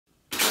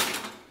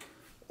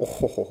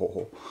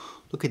Oh,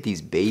 look at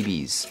these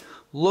babies.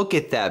 Look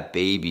at that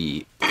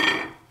baby.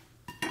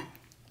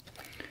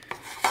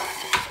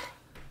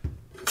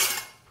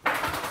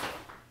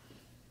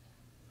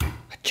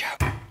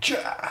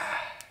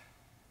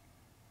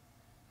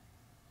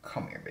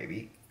 Come here,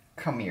 baby.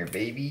 Come here,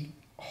 baby.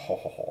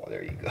 Oh,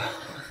 there you go.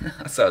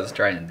 That's what I was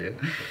trying to do.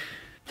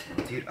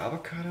 Dude,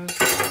 avocados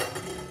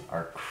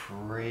are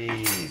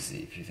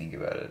crazy if you think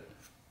about it.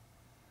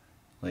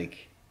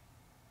 Like,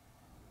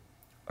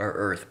 our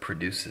earth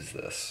produces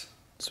this.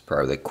 It's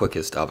probably the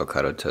quickest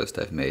avocado toast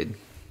I've made.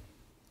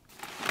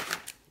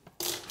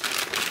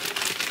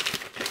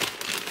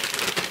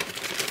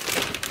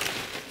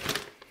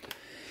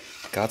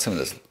 Got some of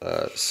this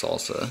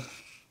salsa.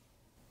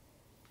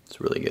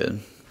 It's really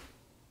good.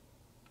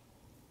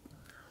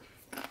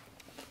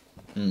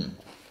 Mmm.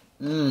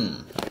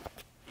 Mmm.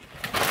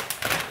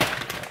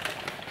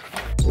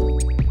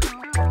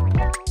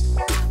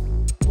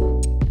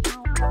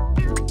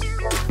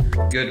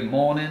 Good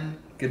morning,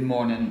 good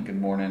morning, good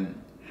morning.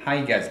 How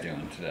you guys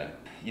doing today?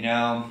 You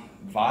know,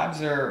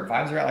 vibes are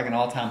at like an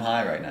all-time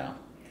high right now.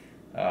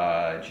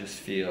 Just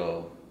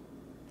feel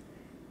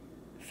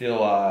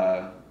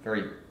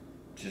very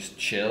just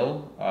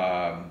chill.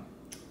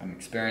 I'm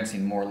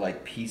experiencing more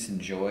like peace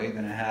and joy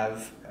than I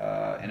have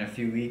in a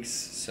few weeks.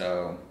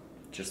 So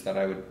just thought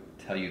I would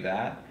tell you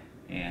that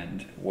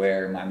and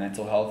where my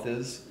mental health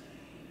is.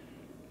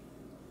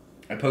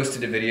 I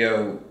posted a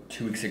video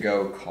 2 weeks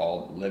ago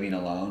called Living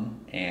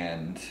Alone,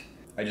 and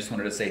I just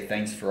wanted to say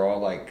thanks for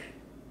all like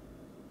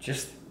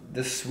just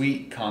the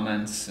sweet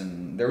comments,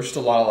 and there was just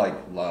a lot of like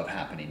love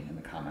happening in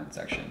the comment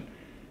section.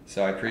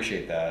 So I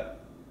appreciate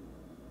that.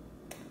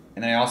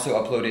 And then I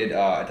also uploaded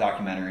a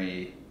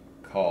documentary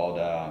called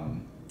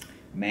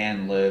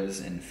Man Lives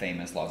in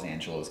Famous Los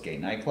Angeles Gay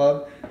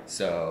Nightclub.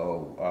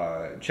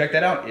 So check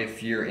that out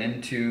if you're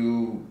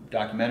into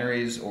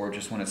documentaries or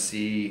just want to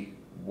see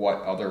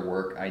what other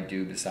work I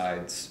do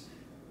besides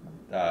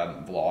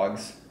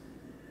vlogs.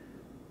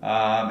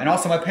 And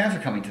also my parents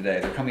are coming today.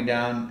 They're coming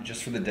down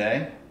just for the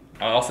day.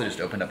 I also just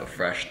opened up a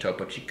fresh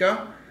Topo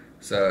Chico.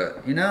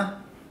 So, you know,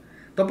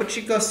 Topo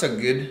Chico's so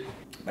good,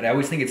 but I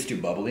always think it's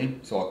too bubbly.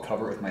 So I'll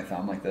cover it with my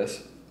thumb like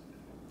this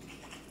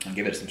and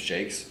give it some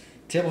shakes.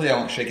 Typically I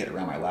won't shake it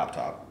around my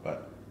laptop,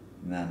 but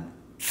then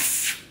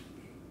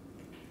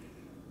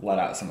let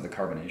out some of the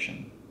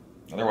carbonation.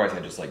 Otherwise I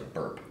just like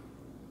burp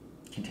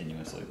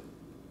continuously.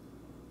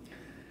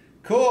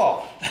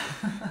 Cool.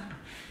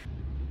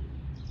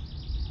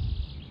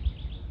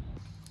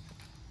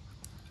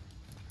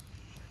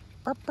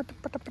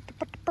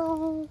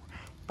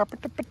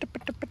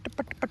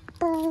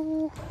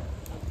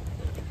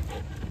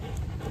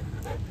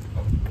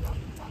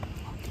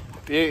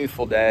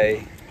 Beautiful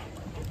day.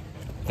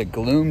 The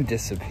gloom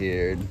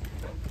disappeared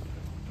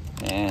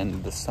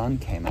and the sun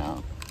came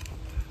out.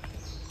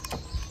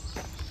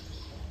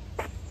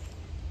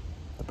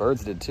 The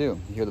birds did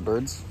too. You hear the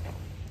birds?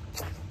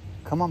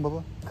 Come on,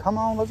 Bubba. Come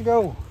on, let's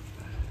go.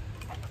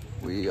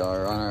 We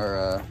are on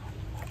our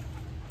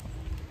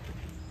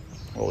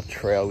little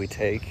trail we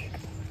take.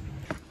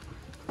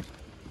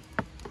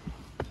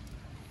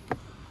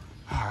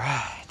 All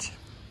right.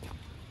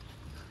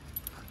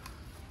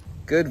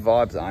 Good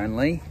vibes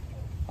only.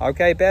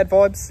 Okay, bad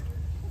vibes?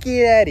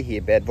 Get out of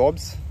here, bad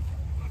vibes.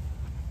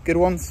 Good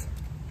ones?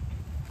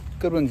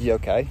 Good ones, you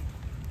okay?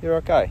 You're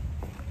okay.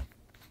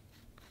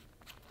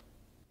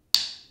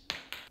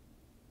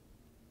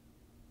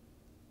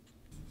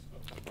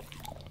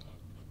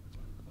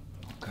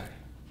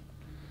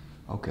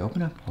 Okay,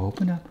 open up,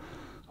 open up.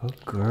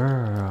 Good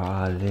girl,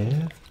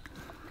 Olive.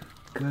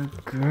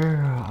 Good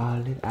girl,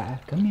 Olive.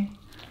 Come here.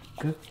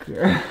 Good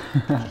girl.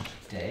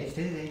 Stay, stay,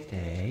 stay,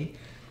 stay.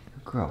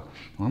 Good girl.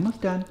 We're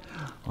almost done.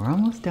 We're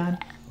almost done.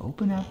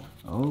 Open up,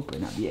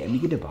 open up. Yeah, let me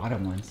get the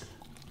bottom ones.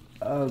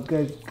 Oh,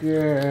 good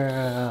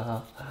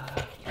girl.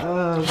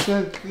 Oh,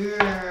 good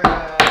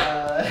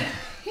girl.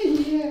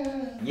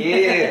 Yeah.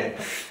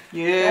 Yeah.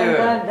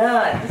 Yeah.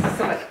 Done. This is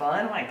so much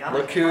fun. Oh my God.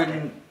 Look who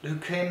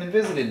came and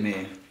visited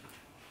me.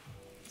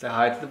 Say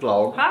hi to the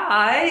vlog.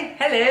 Hi.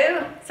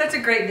 Hello. Such a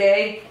great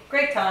day.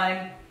 Great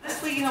time.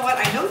 Honestly, you know what?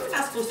 I know you're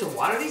not supposed to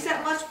water these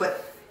that much,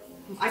 but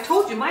I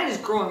told you mine is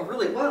growing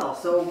really well.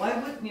 So why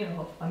would, you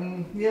know, I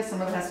mean, yeah,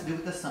 some of it has to do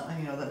with the sun,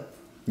 you know, the...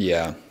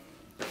 Yeah.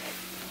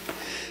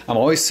 I'm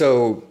always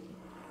so,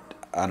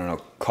 I don't know,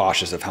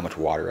 cautious of how much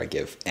water I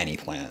give any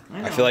plant.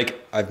 I feel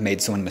like I've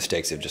made so many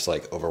mistakes of just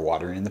like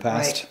overwatering in the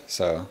past. Right.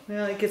 So.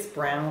 Yeah, it gets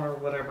brown or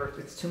whatever.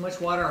 It's too much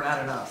water or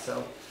not enough,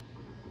 so.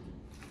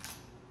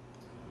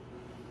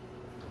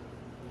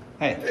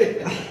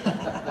 Hey.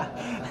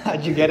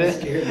 How'd you get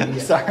it? I'm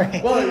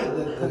sorry. Well,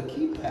 the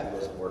keypad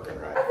wasn't working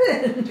right.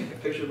 Take a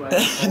picture of my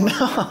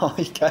No,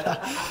 you gotta.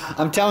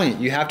 I'm telling you,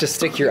 you have to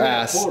stick your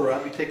ass.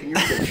 I'll be taking your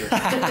picture.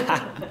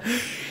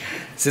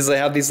 Since they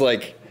have these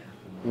like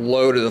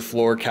low to the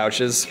floor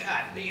couches.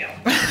 God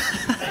damn.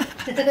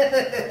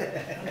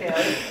 Okay,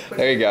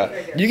 there you go.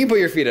 You can put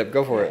your feet up.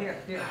 Go for it.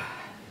 Here.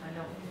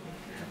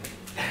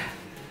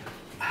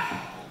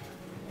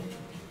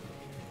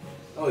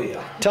 I know. Oh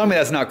yeah. Tell me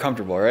that's not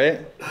comfortable,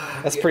 right?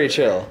 That's pretty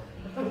chill.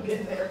 I'm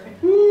getting there.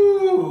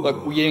 Woo!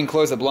 Look, we can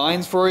close the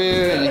blinds for you,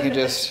 and you can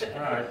just...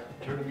 All right,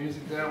 turn the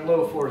music down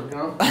low, Forrest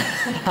Gump.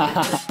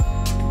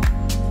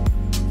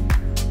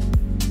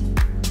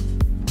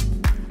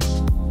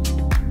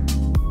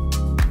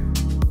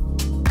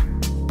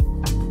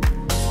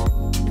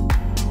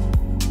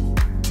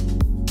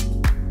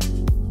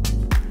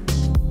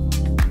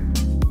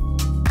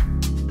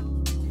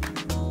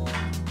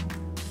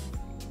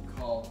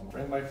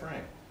 Frame by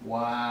frame.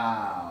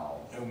 Wow.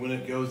 And when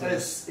it goes, That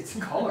is, it's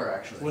color,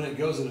 actually. when it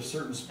goes at a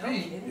certain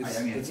speed,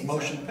 kidding. it's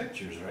motion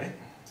pictures, right?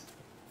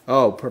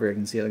 Oh, perfect. I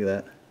can see. Look at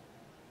that.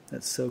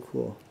 That's so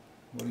cool.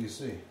 What do you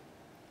see?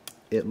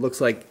 It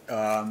looks like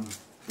a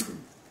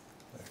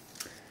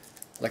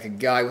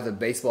guy with a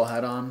baseball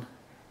hat on.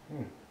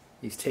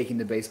 He's taking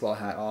the baseball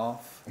hat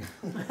off.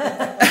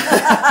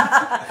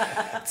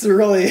 It's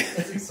really...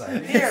 That's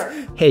exciting.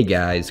 Here. Hey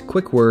guys,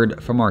 quick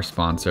word from our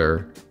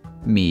sponsor,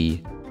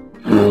 me.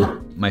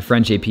 My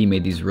friend JP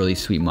made these really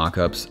sweet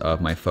mock-ups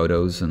of my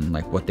photos and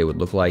like what they would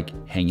look like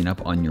hanging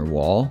up on your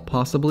wall,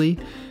 possibly.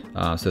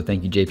 So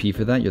thank you JP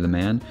for that, you're the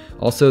man.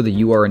 Also, the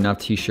You Are Enough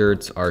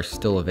t-shirts are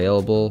still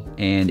available,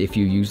 and if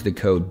you use the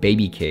code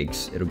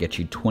BABYCAKES, it'll get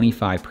you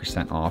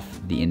 25% off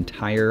the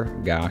entire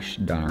gosh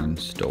darn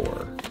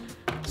store.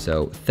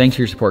 So thanks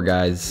for your support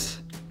guys,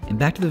 and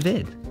back to the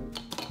vid.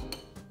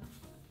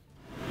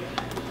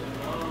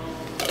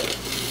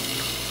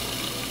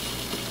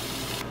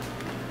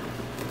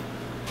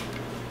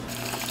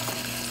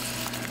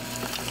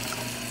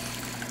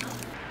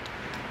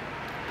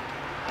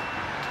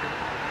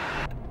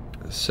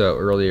 So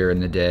earlier in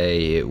the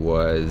day, it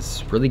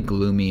was really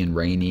gloomy and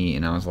rainy,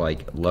 and I was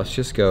like, let's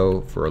just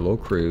go for a little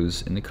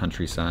cruise in the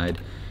countryside.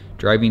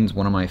 Driving's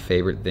one of my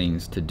favorite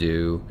things to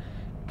do,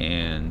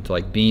 and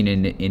like being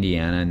in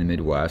Indiana in the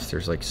Midwest,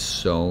 there's like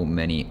so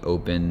many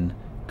open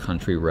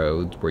country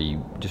roads where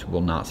you just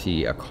will not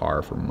see a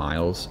car for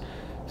miles.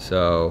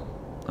 So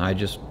I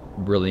just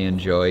really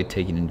enjoy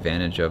taking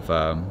advantage of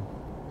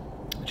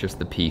just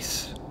the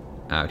peace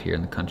out here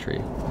in the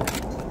country.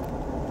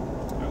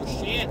 Oh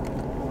shit!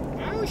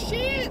 Oh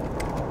shit!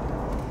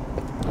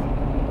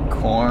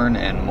 Corn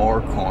and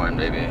more corn,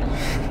 baby.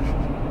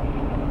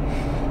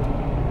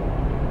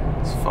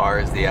 As far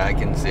as the eye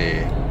can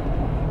see.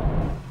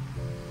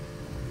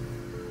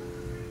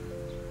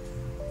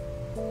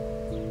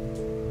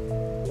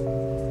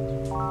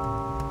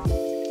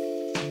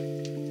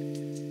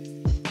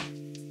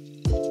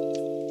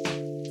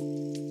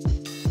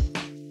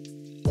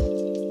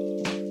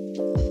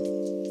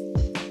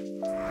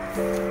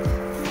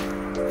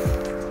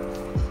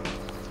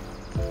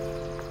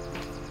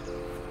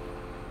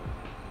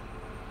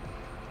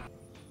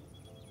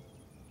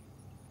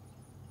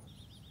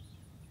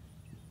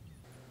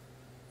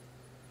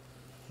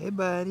 Hey,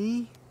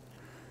 buddy.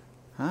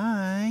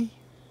 Hi.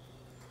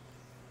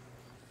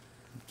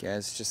 You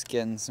guys just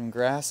getting some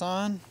grass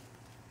on?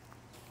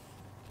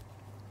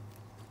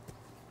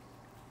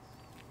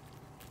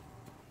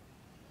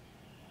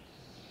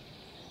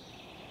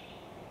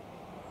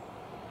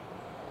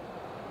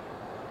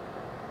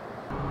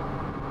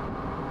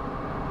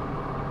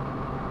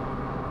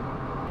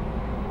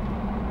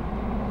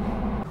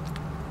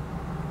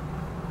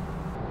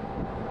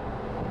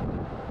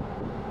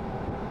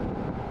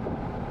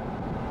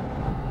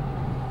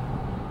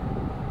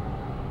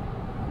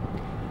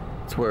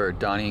 It's where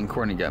Donnie and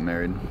Courtney got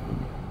married.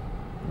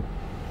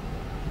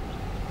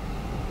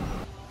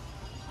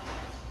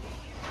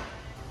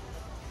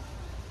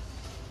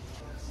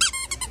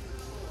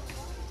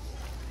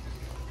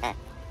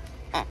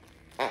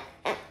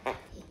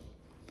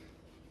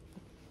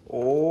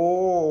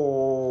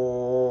 Oh,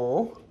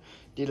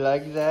 do you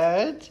like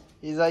that?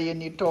 Is that your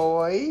new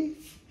toy?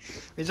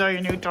 Is that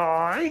your new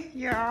toy?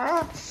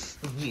 Yeah.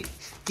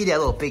 Get that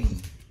little piggy.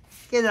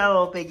 Get that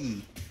little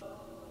piggy.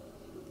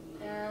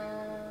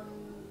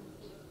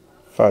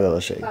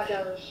 $5 shake.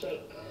 $5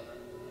 shake.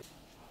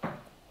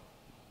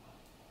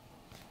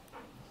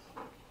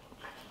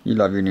 You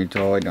love your new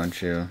toy, don't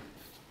you?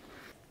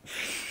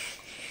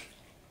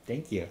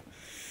 Thank you.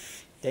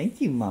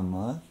 Thank you,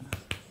 Mama.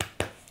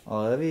 I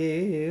love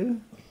you.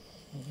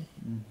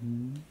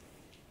 Mm-hmm.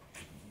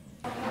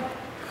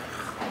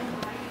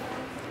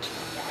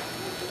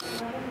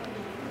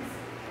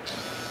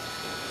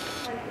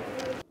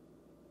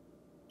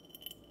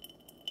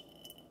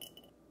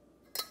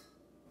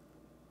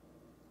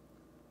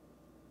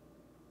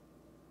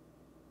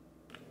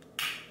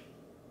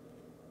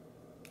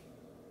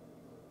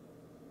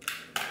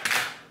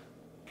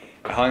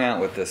 I hung out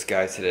with this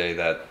guy today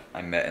that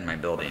I met in my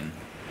building.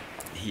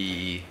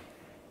 He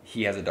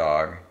has a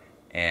dog,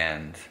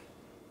 and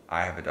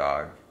I have a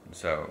dog.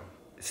 So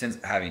since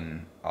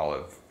having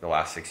Olive the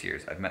last 6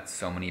 years, I've met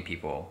so many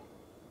people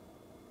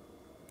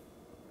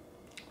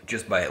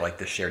just by like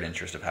the shared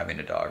interest of having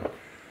a dog.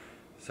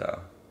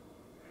 So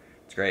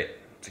it's great.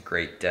 It's a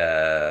great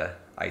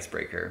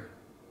icebreaker.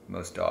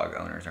 Most dog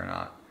owners are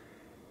not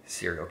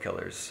serial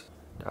killers.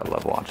 I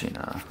love watching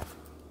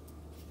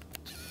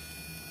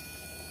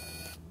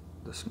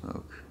the the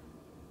smoke.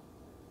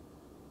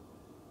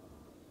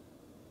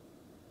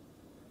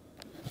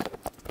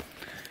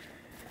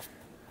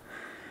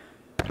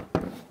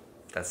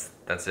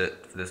 That's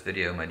it for this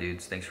video, my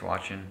dudes. Thanks for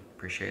watching.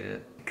 Appreciate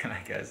it. Good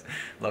night, guys.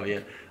 Love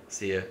you.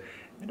 See you.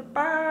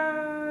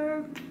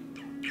 Bye.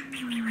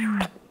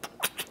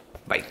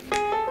 Bye.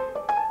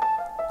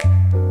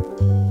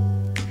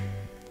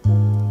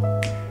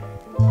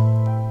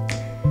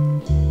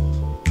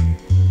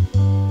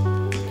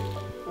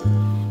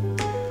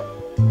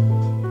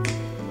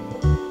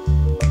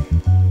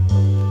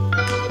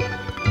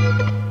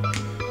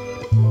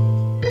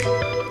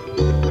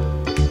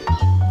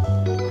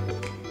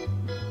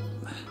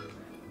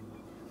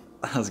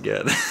 That was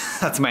good.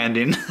 That's my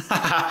ending.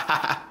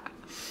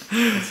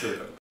 That's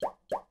it.